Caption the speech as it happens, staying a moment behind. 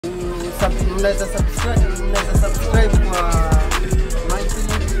subscribe kwa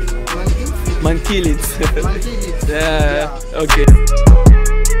Kilits. Kilits. Yeah, okay.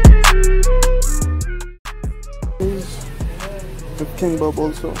 15 bob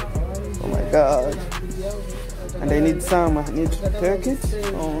also. Oh my god. And I need some. I need to take it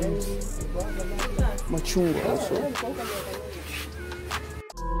on machungwa also.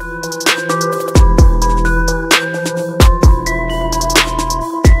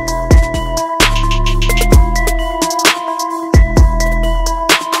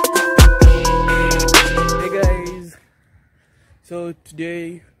 So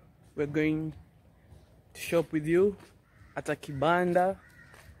today we're going to shop with you at a kibanda.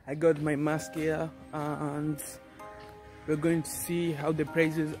 I got my mask here and we're going to see how the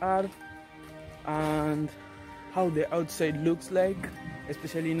prices are and how the outside looks like,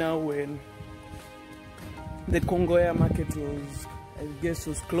 especially now when the Congoya market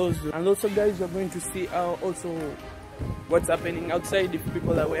was closed. And also guys, we're going to see also what's happening outside, if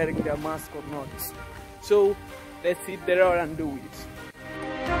people are wearing their mask or not. So let's hit the road and do it.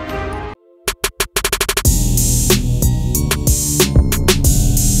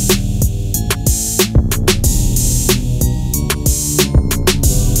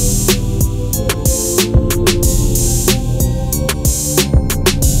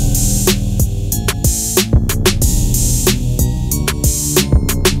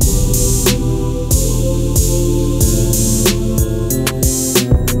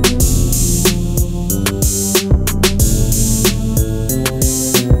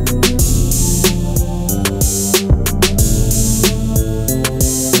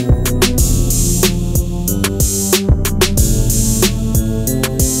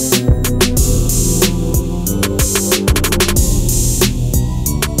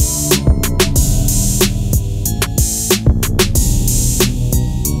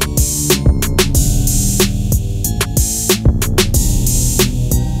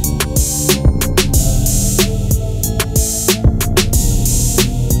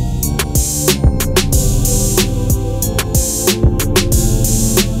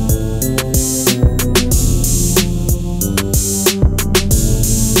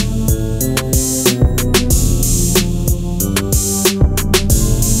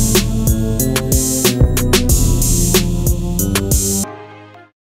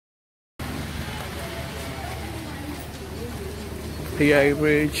 Hey,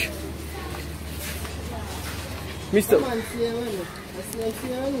 Bridge. Mister.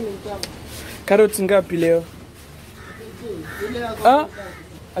 Carrots ngapi leo? Ah,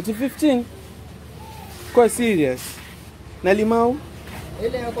 ati 15? Kwa serious? Na limau?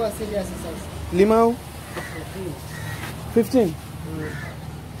 Ile yako serious sasa. Limau? 15?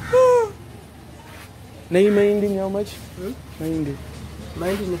 Na hii mahindi ni how much? Mahindi.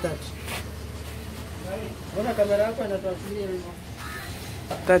 Mahindi ni 30. Mbona kamera yako inatuachilia hivyo?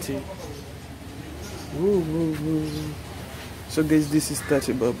 30. So guys, this is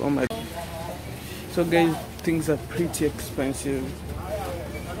 30 bob. Oh my. So guys, things are pretty expensive.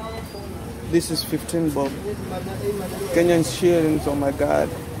 This is 15 bob. Kenyan shillings. Oh my god.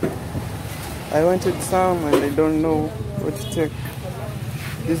 I wanted some and I don't know what to take.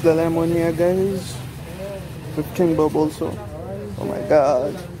 This is the lemon here, guys. 15 bob also. Oh my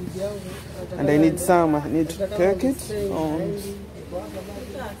god. And I need some. I need to take it on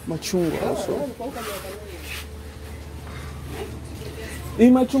machungwa also.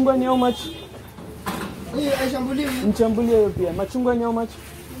 Hii machungwa ni how much? Mchambulie hiyo pia. Machungwa ni how much?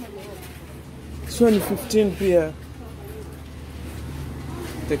 So ni 15 pia.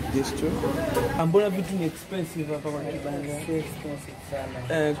 Take this too. Ambona vitu ni expensive hapa kwa kibanda. Expensive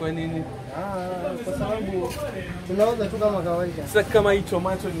sana. Kwa nini? Kwa sababu tunauza tu kama kawaida. Sasa kama hii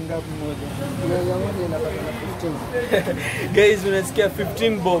tomato ni ngapi moja? Moja inapata 15. Guys, unasikia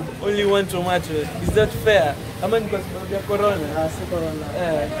 15 bob, only one tomato. Is that fair? Ama ni kwa sababu ya corona? Si corona.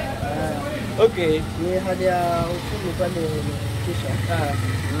 Okay. Ni hali ya uchumi pale kisha.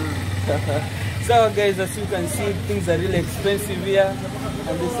 So guys, as you can see, things are really expensive here.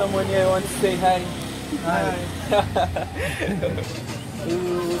 And there's someone here who wants to say hi. Hi.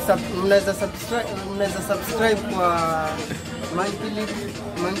 Mnaweza subscribe kwa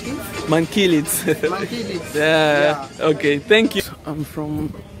Kilits. Yeah. Okay, thank you. I'm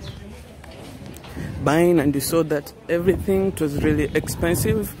from buying and you saw that everything was really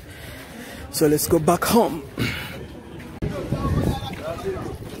expensive. So let's go back home.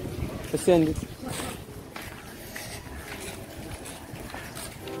 Send it.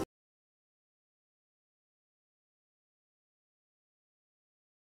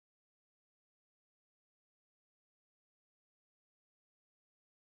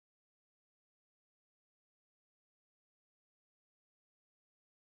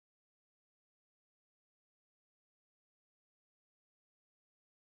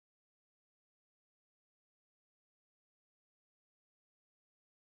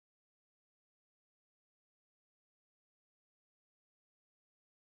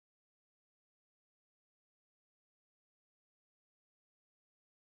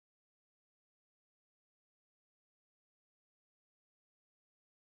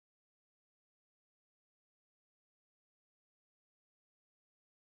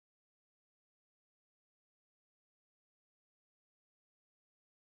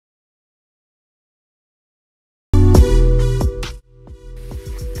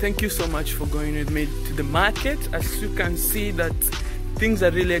 thank you so much for going with me to the market. As you can see that things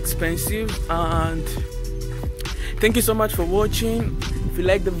are really expensive, and thank you so much for watching. If you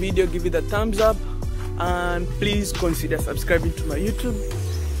like the video, give it a thumbs up, and please consider subscribing to my YouTube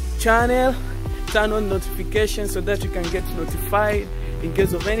channel. Turn on notifications so that you can get notified in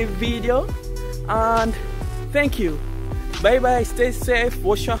case of any video. And thank you. Bye bye, stay safe,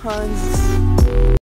 wash your hands.